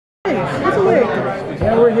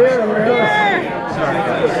Yeah, we're here. We're here.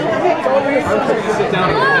 Sit down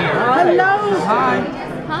here. Hello. Hi.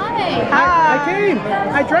 Hi. I came.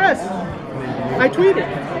 I dressed. I tweeted.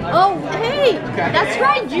 Oh, hey. That's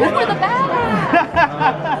right. You were the bad.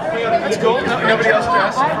 That's cool. Nobody else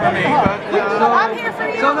dressed for me, but I'm here for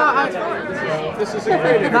you. So now, this is a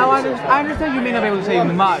great now I understand you may not be able to say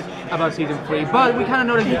much about season 3, but we kind of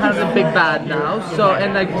know that you're kind of the big bad now. So,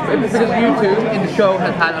 and like, because you two in the show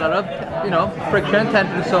has had a lot of, you know, friction,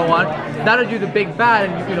 tension, and so on. Now that you're the big bad,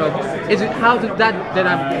 and you know, how does that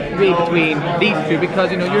be between these two?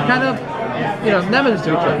 Because you know, you're kind of, you know, nemesis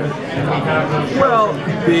to each other. Well,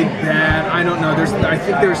 big bad, I don't know. I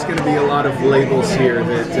think there's going to be a lot of labels here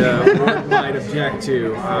that Roy might object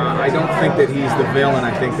to. I don't think that he's the villain.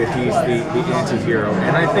 I think that he's the anti-hero.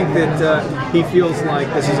 And I think that he feels like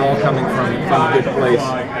this is all coming from a good place.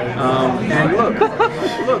 And look,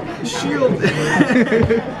 S.H.I.E.L.D.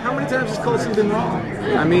 How many times has Coulson been wrong?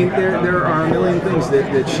 I mean, there are a million things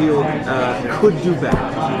that S.H.I.E.L.D. could do better.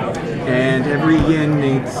 And every yin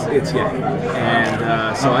needs its yang.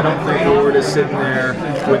 And so I don't think Lord is sitting there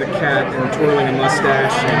with a cat and twirling a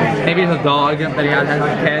mustache. And maybe it's a dog that he has as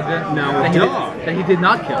a kid. No, a dog. That he did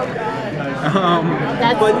not kill.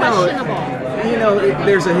 That's but questionable. No, you know,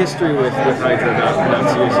 there's a history with Hydra about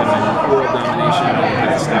Nazism and world domination and all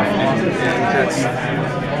that stuff. And that's,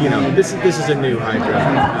 you know, this is a new Hydra.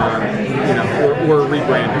 You know, we're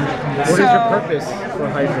rebranding. What is your purpose for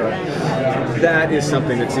Hydra? That is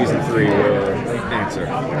something that season 3 will answer.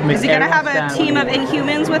 Is he going to have a team of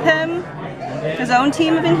Inhumans with him? His own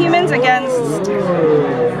team of Inhumans against...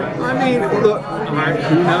 I mean, look,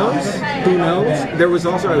 who knows? Who knows? There was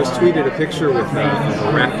also, I was tweeted a picture with the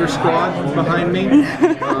Raptor Squad behind me when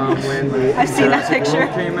I've seen that picture.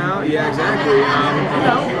 Came out. Yeah, exactly. You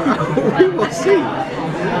know, we will see.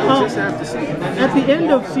 We'll just have to see. At the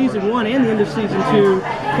end of season 1 and the end of season 2,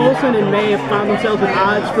 Coulson and May have found themselves at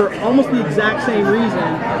odds for almost the exact same reason.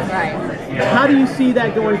 Right. How do you see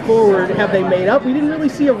that going forward? Have they made up? We didn't really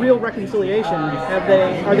see a real reconciliation.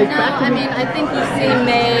 Are they back to I mean, I think you see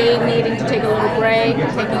May needing to take a little break,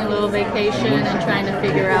 taking a little vacation, and trying to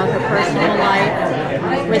figure out her personal life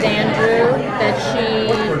with Andrew, that she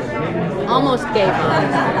almost gave up.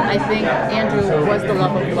 I think Andrew was the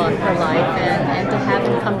love of her life, and to have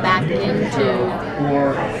him come back into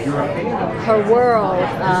her world,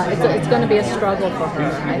 it's going to be a struggle for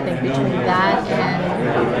her, I think, between that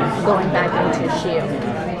and going back into S.H.I.E.L.D.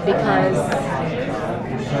 Because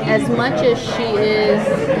as much as she is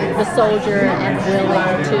the soldier and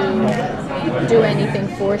willing to do anything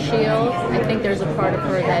for S.H.I.E.L.D., I think there's a part of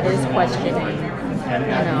her that is questioning, you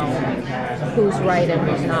know, who's right and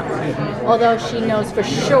who's not right. Although she knows for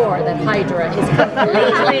sure that Hydra is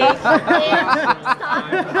completely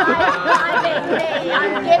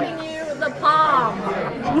I'm giving you the palm.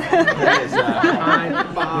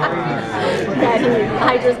 That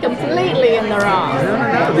Hydra's completely in the wrong.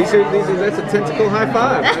 No. That's a tentacle high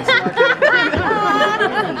five.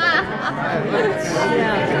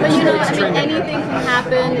 Yeah. But you know, I mean, anything can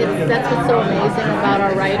happen. That's what's so amazing about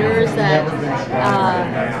our writers. That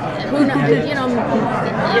who knows? You know,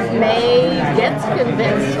 if May gets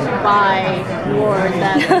convinced by Ward,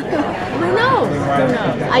 that who knows? Who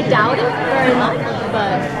knows? I doubt it very much,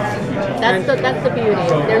 but. That's the beauty.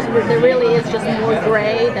 There really is just more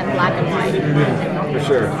gray than black and white. For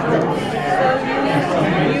sure.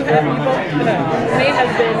 You both May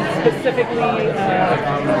has been specifically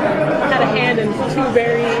had a hand in 2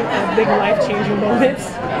 very big life-changing moments.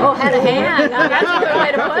 Oh, had a hand. That's a good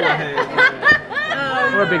way to put it.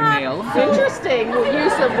 Or a big nail. Interesting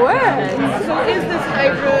use of words. So is this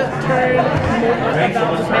Hydra turn more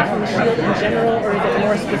about just making S.H.I.E.L.D. in general, or is it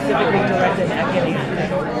more specifically directed at getting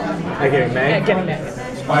At getting May? At getting May.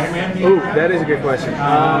 Spider-Man? Ooh, that is a good question.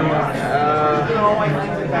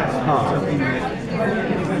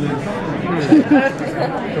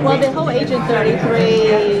 Well, the whole Agent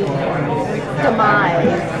 33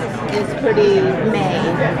 demise is pretty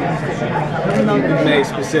May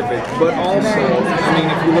specific, but also, I mean,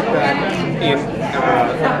 if you look back in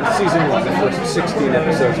season 1, the first 16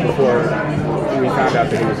 episodes before we found out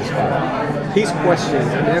that he was a spy, he's questioned,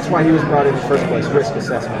 and that's why he was brought in the first place, risk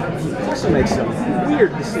assessment. He also makes some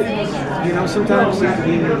weird decisions. You know, sometimes he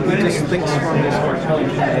just thinks from his heart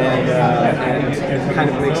and kind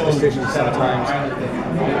of makes decisions sometimes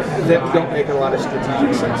that don't make a lot of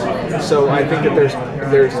strategic sense. So I think that there's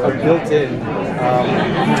a built-in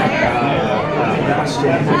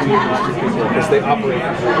questions between these two people because they operate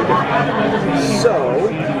completely differently. So,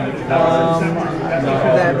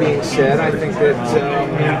 that being said, I think that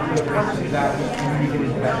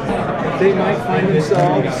they might find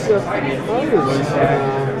themselves opposed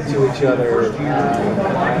to each other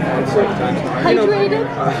at certain times. Hydrated?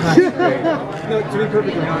 No, to be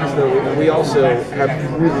perfectly honest, though, we also have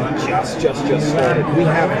really just started. We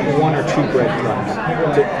have 1 or 2 breadcrumbs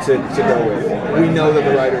to go with. We know that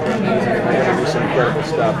the writers are amazing and they're going to do some incredible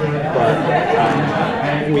stuff, but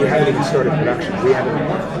we haven't even started production.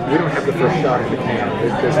 We don't have the first shot in the can.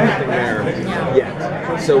 There's nothing there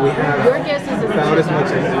yet. So we have about as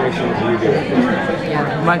much information as you do.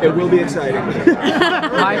 It will be exciting. We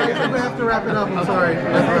have to wrap it up. I'm sorry.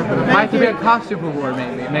 Might be a costume award,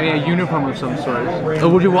 maybe a uniform of some sort. Or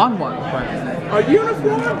would you want one? A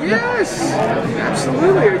uniform? Yes!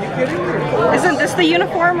 Absolutely. Are you kidding me? Isn't this the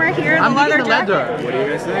uniform right here? The I'm leather thinking the jacket? leather. What do you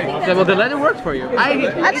guys think? Yeah, well, the leather works for you. I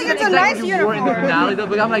think it's a nice In the finale, though,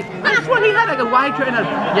 but I'm like, I just want he had like a white shirt and a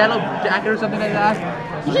yellow jacket or something like that.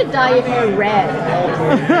 You should dye your hair red.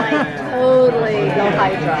 Like, totally go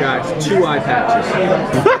Hydra. Guys, 2 eye patches.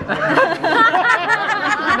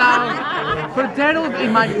 Now, for Daredevil, it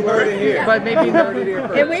might work, but maybe not.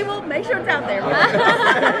 And we will make sure it's out there.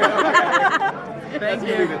 Thank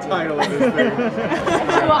That's you. the title of this thing.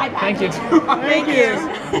 Thank you. Thank you.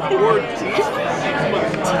 Or